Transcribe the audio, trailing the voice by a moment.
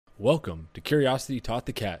Welcome to Curiosity Taught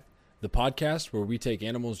the Cat, the podcast where we take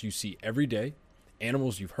animals you see every day,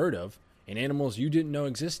 animals you've heard of, and animals you didn't know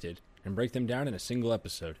existed, and break them down in a single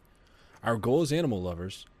episode. Our goal as animal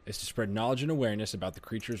lovers is to spread knowledge and awareness about the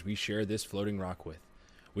creatures we share this floating rock with.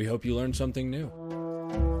 We hope you learned something new.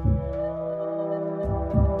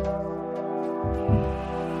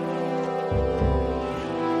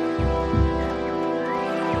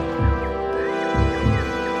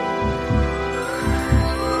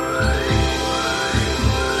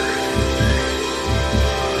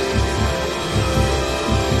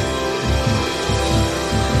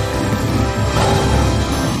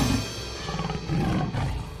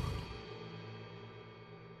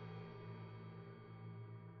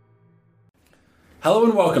 Hello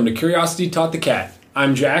and welcome to Curiosity Taught the Cat.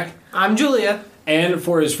 I'm Jack. I'm Julia. And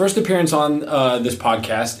for his first appearance on this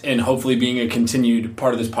podcast, and hopefully being a continued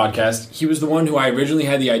part of this podcast, he was the one who I originally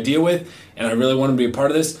had the idea with, and I really wanted to be a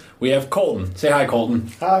part of this. We have Colton. Say hi,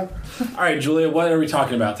 Colton. Hi. All right, Julia, what are we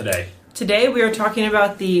talking about today? Today we are talking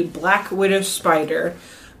about the black widow spider,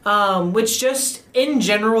 which just, in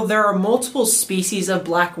general, there are multiple species of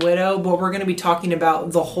black widow, but we're going to be talking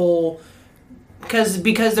about the whole, because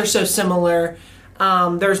they're so similar.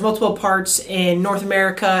 There's multiple parts in North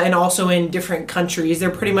America and also in different countries.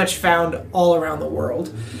 They're pretty much found all around the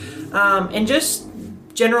world. And just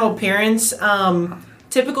general appearance,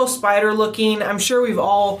 typical spider looking. I'm sure we've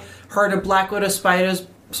all heard of black widow spiders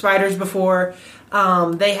before.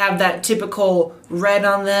 They have that typical red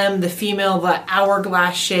on them, the female, the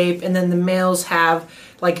hourglass shape, and then the males have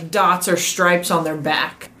like dots or stripes on their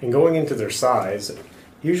back. And going into their size,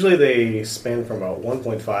 usually they span from about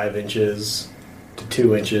 1.5 inches to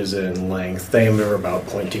 2 inches in length, diameter about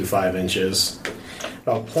 0.25 inches,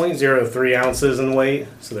 about 0.03 ounces in weight,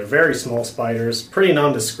 so they're very small spiders, pretty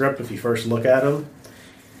nondescript if you first look at them.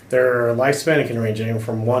 Their lifespan can range anywhere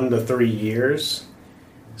from 1 to 3 years.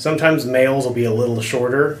 Sometimes males will be a little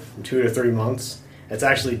shorter, 2 to 3 months. It's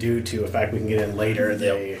actually due to a fact we can get in later,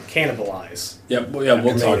 they cannibalize.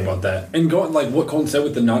 We'll talk about that. And going, like what Colton said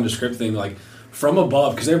with the nondescript thing, like from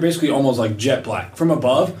above, because they're basically almost like jet black. From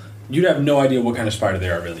above, you'd have no idea what kind of spider they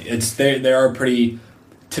are, really. They are a pretty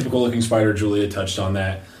typical looking spider. Julia touched on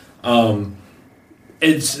that.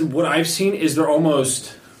 It's what I've seen is they're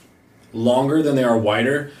almost longer than they are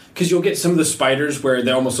wider, because you'll get some of the spiders where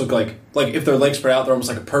they almost look like if their legs spread out, they're almost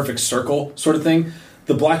like a perfect circle sort of thing.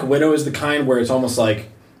 The black widow is the kind where it's almost like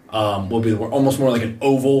almost more like an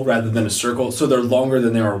oval rather than a circle. So they're longer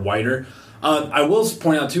than they are wider. I will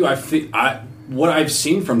point out too, what I've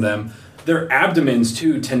seen from them, their abdomens,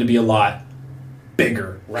 too, tend to be a lot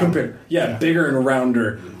bigger. Bigger and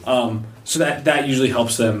rounder. So that usually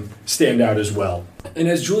helps them stand out as well. And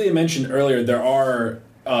as Julia mentioned earlier, there are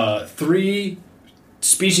 3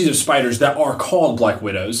 species of spiders that are called black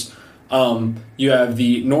widows. You have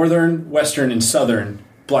the northern, western, and southern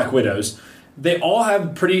black widows. They all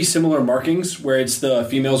have pretty similar markings, where it's the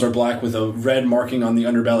females are black with a red marking on the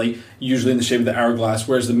underbelly, usually in the shape of the hourglass,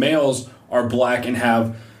 whereas the males are black and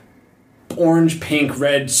have orange, pink,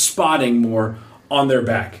 red spotting more on their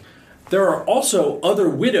back. There are also other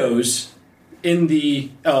widows in the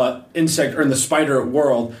insect or in the spider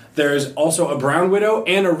world. There's also a brown widow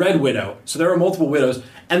and a red widow. So there are multiple widows,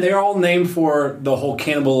 and they are all named for the whole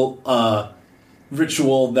cannibal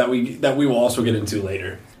ritual that we will also get into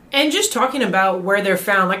later. And just talking about where they're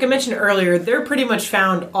found, like I mentioned earlier, they're pretty much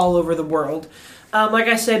found all over the world. Like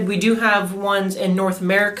I said, we do have ones in North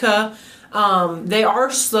America. They are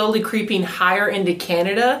slowly creeping higher into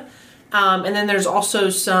Canada. And then there's also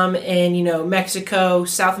some in, Mexico,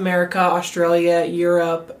 South America, Australia,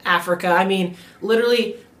 Europe, Africa. I mean,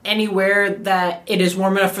 literally anywhere that it is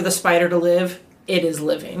warm enough for the spider to live, it is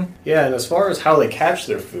living. Yeah, and as far as how they catch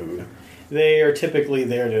their food, they are typically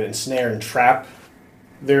there to ensnare and trap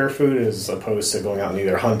their food as opposed to going out and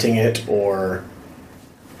either hunting it or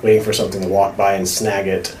waiting for something to walk by and snag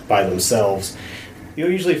it by themselves.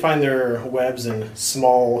 You'll usually find their webs in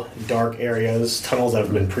small, dark areas, tunnels that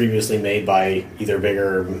have been previously made by either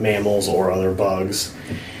bigger mammals or other bugs.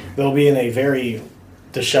 They'll be in a very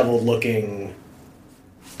disheveled-looking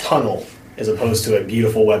tunnel as opposed to a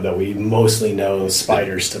beautiful web that we mostly know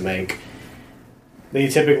spiders to make. They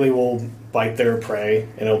typically will bite their prey,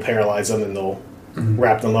 and it'll paralyze them, and they'll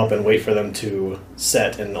wrap them up and wait for them to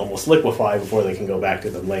set and almost liquefy before they can go back to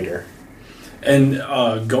them later. And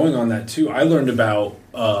going on that, too, I learned about,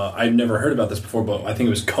 I'd never heard about this before, but I think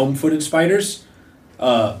it was comb-footed spiders.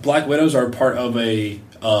 Black widows are part of I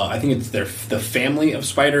think it's the family of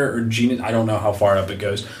spider or genus. I don't know how far up it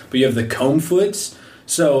goes. But you have the comb-foots.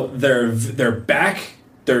 So their 2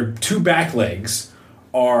 back legs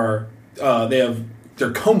are, they have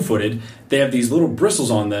they're comb-footed. They have these little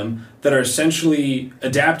bristles on them that are essentially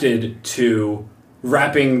adapted to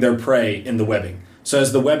wrapping their prey in the webbing. So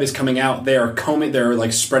as the web is coming out, they're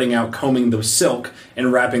like spreading out, combing the silk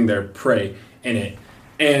and wrapping their prey in it.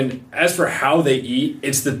 And as for how they eat,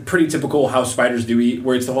 it's the pretty typical how spiders do eat,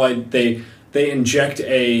 where it's the whole they inject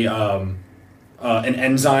an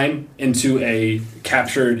enzyme into a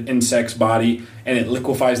captured insect's body, and it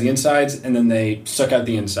liquefies the insides, and then they suck out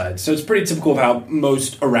the insides. So it's pretty typical of how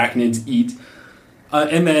most arachnids eat.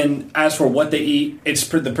 And then as for what they eat, it's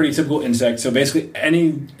the pretty typical insect. So basically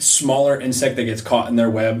any smaller insect that gets caught in their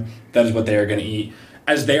web, that is what they are going to eat.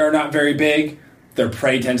 As they are not very big, their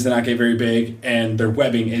prey tends to not get very big, and their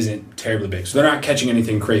webbing isn't terribly big. So they're not catching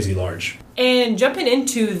anything crazy large. And jumping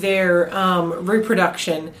into their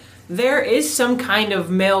reproduction, there is some kind of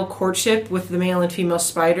male courtship with the male and female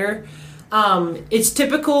spider. It's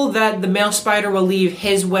typical that the male spider will leave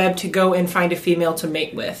his web to go and find a female to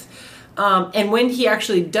mate with. And when he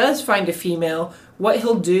actually does find a female, what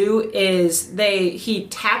he'll do is he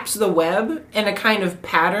taps the web in a kind of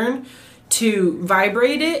pattern to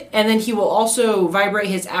vibrate it, and then he will also vibrate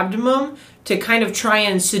his abdomen to kind of try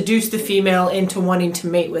and seduce the female into wanting to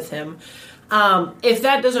mate with him. If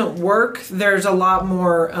that doesn't work, there's a lot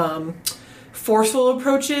more forceful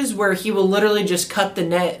approaches where he will literally just cut the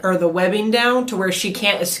net or the webbing down to where she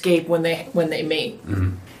can't escape when they mate.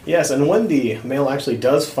 Mm-hmm. Yes, and when the male actually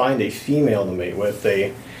does find a female to mate with,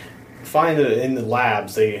 they find that in the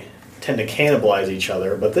labs they tend to cannibalize each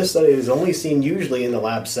other, but this study is only seen usually in the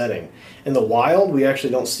lab setting. In the wild, we actually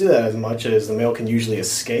don't see that as much, as the male can usually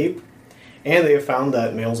escape, and they have found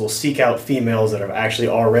that males will seek out females that have actually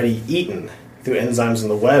already eaten through enzymes in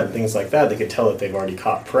the web, things like that. They could tell that they've already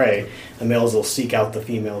caught prey. The males will seek out the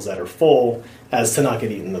females that are full as to not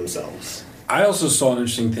get eaten themselves. I also saw an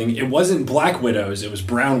interesting thing. It wasn't black widows, it was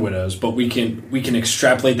brown widows, but we can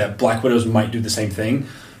extrapolate that black widows might do the same thing.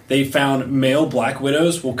 They found male black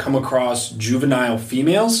widows will come across juvenile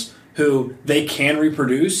females who they can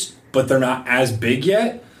reproduce, but they're not as big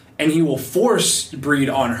yet, and he will force breed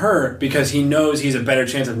on her because he knows he's a better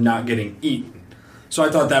chance of not getting eaten. So I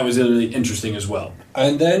thought that was really interesting as well.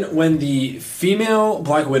 And then when the female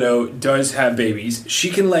black widow does have babies, she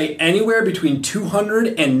can lay anywhere between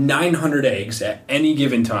 200 and 900 eggs at any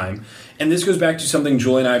given time. And this goes back to something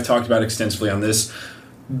Julie and I have talked about extensively on this.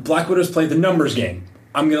 Black widows play the numbers game.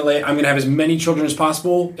 I'm gonna have as many children as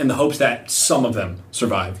possible in the hopes that some of them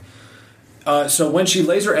survive. So when she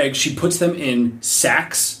lays her eggs, she puts them in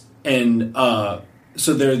sacks, and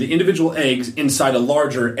so they're the individual eggs inside a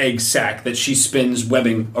larger egg sac that she spins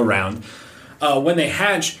webbing around. When they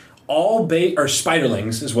hatch, all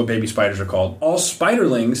spiderlings is what baby spiders are called. All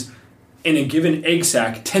spiderlings in a given egg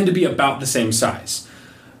sac tend to be about the same size.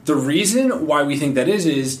 The reason why we think that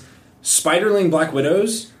is spiderling black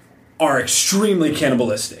widows are extremely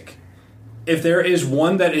cannibalistic. If there is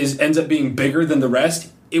one that ends up being bigger than the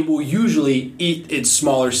rest, it will usually eat its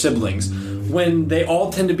smaller siblings. When they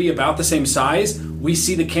all tend to be about the same size, we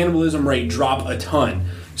see the cannibalism rate drop a ton.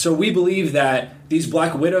 So we believe that these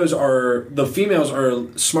black widows the females are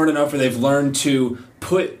smart enough, or they've learned to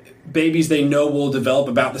put babies they know will develop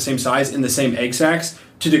about the same size in the same egg sacs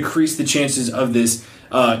to decrease the chances of this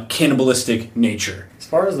cannibalistic nature. As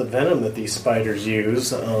far as the venom that these spiders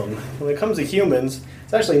use, when it comes to humans,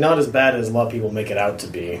 it's actually not as bad as a lot of people make it out to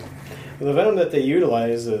be. The venom that they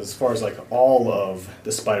utilize, as far as like all of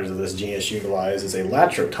the spiders of this genus utilize, is a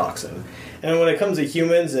latrotoxin. And when it comes to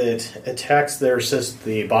humans, it attacks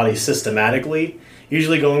the body systematically,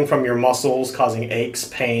 usually going from your muscles, causing aches,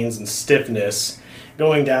 pains, and stiffness,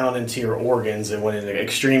 going down into your organs, and when in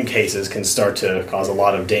extreme cases can start to cause a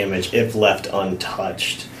lot of damage if left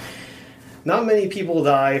untouched. Not many people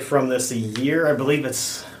die from this a year. I believe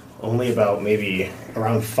it's only about maybe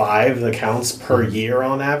around 5 accounts per year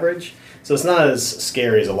on average. So it's not as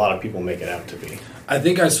scary as a lot of people make it out to be. I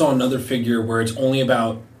think I saw another figure where it's only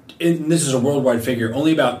about, and this is a worldwide figure,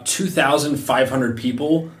 only about 2,500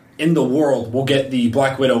 people in the world will get the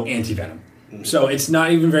Black Widow antivenom. Mm-hmm. So it's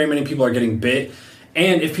not even very many people are getting bit.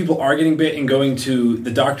 And if people are getting bit and going to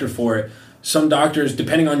the doctor for it, some doctors,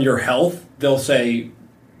 depending on your health, they'll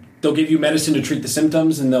give you medicine to treat the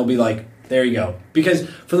symptoms, and they'll be like, there you go. Because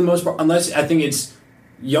for the most part, unless I think it's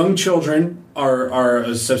young children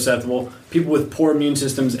are susceptible, people with poor immune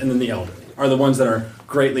systems, and then the elderly are the ones that are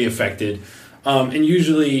greatly affected. And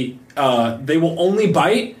usually they will only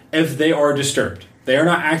bite if they are disturbed. They are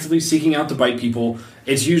not actively seeking out to bite people.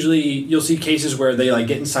 It's usually, you'll see cases where they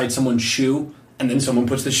get inside someone's shoe, and then someone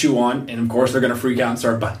puts the shoe on, and of course they're going to freak out and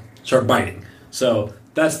start biting. So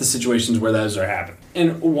that's the situations where those are happening.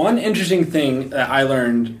 And one interesting thing that I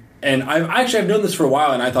learned and I've known this for a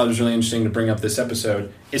while, and I thought it was really interesting to bring up this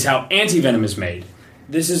episode, is how antivenom is made.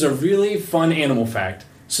 This is a really fun animal fact.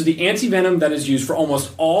 So the antivenom that is used for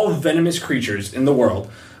almost all venomous creatures in the world,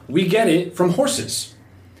 we get it from horses.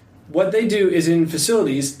 What they do is in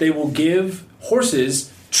facilities, they will give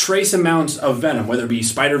horses trace amounts of venom, whether it be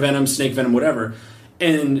spider venom, snake venom, whatever.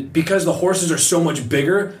 And because the horses are so much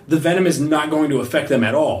bigger, the venom is not going to affect them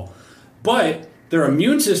at all. But their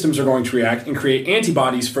immune systems are going to react and create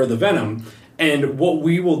antibodies for the venom. And what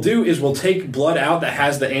we will do is we'll take blood out that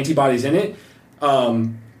has the antibodies in it,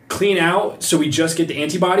 clean out so we just get the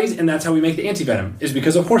antibodies, and that's how we make the antivenom, is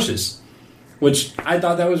because of horses. Which I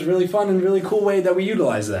thought that was really fun and really cool way that we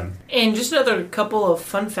utilize them. And just another couple of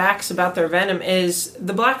fun facts about their venom is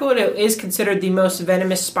the black widow is considered the most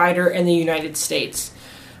venomous spider in the United States.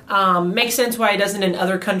 Makes sense why it doesn't in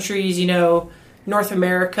other countries. You know, North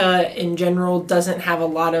America in general doesn't have a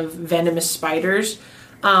lot of venomous spiders.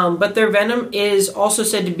 But their venom is also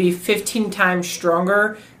said to be 15 times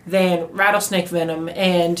stronger than rattlesnake venom.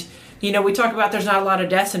 And, you know, we talk about there's not a lot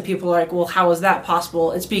of deaths, and people are like, well, how is that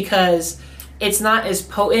possible? It's because it's not as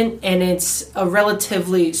potent, and it's a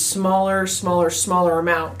relatively smaller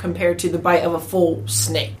amount compared to the bite of a full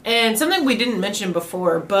snake. And something we didn't mention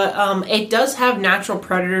before, but it does have natural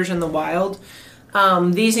predators in the wild.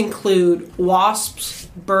 These include wasps,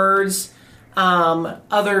 birds,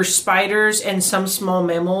 other spiders, and some small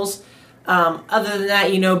mammals. Other than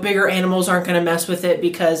that, you know, bigger animals aren't going to mess with it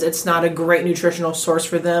because it's not a great nutritional source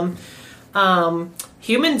for them.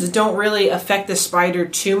 Humans don't really affect the spider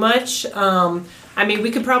too much. I mean, we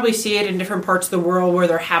could probably see it in different parts of the world where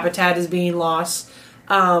their habitat is being lost.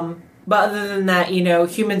 But other than that, you know,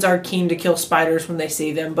 humans are keen to kill spiders when they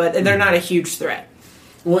see them, but they're not a huge threat.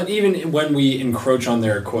 Well, even when we encroach on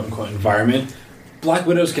their quote-unquote environment, black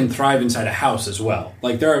widows can thrive inside a house as well.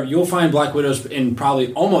 Like, you'll find black widows in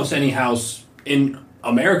probably almost any house in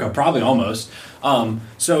America, probably almost.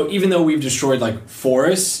 So even though we've destroyed, like,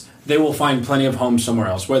 forests, they will find plenty of homes somewhere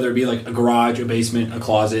else, whether it be like a garage, a basement, a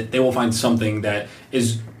closet. They will find something that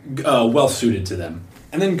is well suited to them.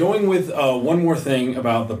 And then going with one more thing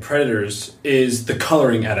about the predators is the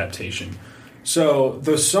coloring adaptation. So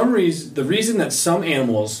the reason that some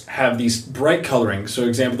animals have these bright coloring, so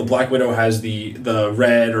example, the black widow has the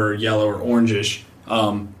red or yellow or orangish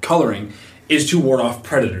coloring, is to ward off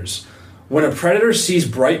predators. When a predator sees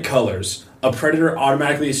bright colors, a predator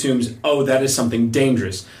automatically assumes, oh, that is something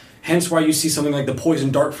dangerous. Hence why you see something like the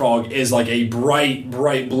poison dart frog is like a bright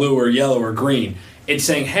blue or yellow or green. It's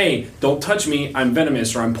saying, hey, don't touch me, I'm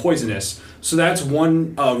venomous or I'm poisonous. So that's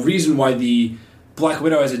one reason why the black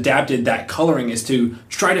widow has adapted that coloring, is to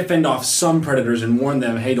try to fend off some predators and warn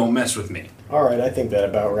them, hey, don't mess with me. All right, I think that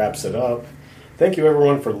about wraps it up. Thank you,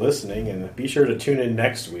 everyone, for listening, and be sure to tune in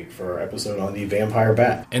next week for our episode on the vampire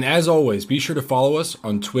bat. And as always, be sure to follow us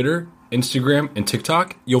on Twitter, Instagram, and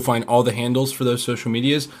TikTok. You'll find all the handles for those social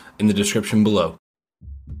medias in the description below.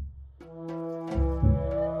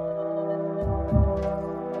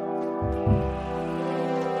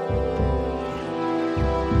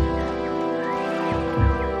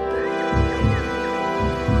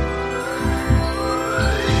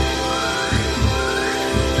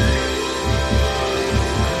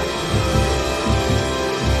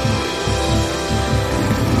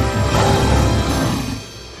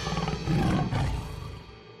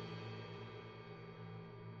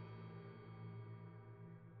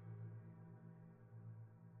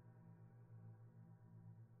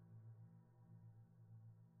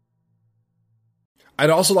 I'd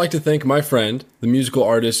also like to thank my friend, the musical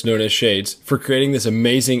artist known as Shades, for creating this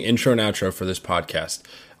amazing intro and outro for this podcast.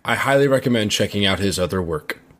 I highly recommend checking out his other work.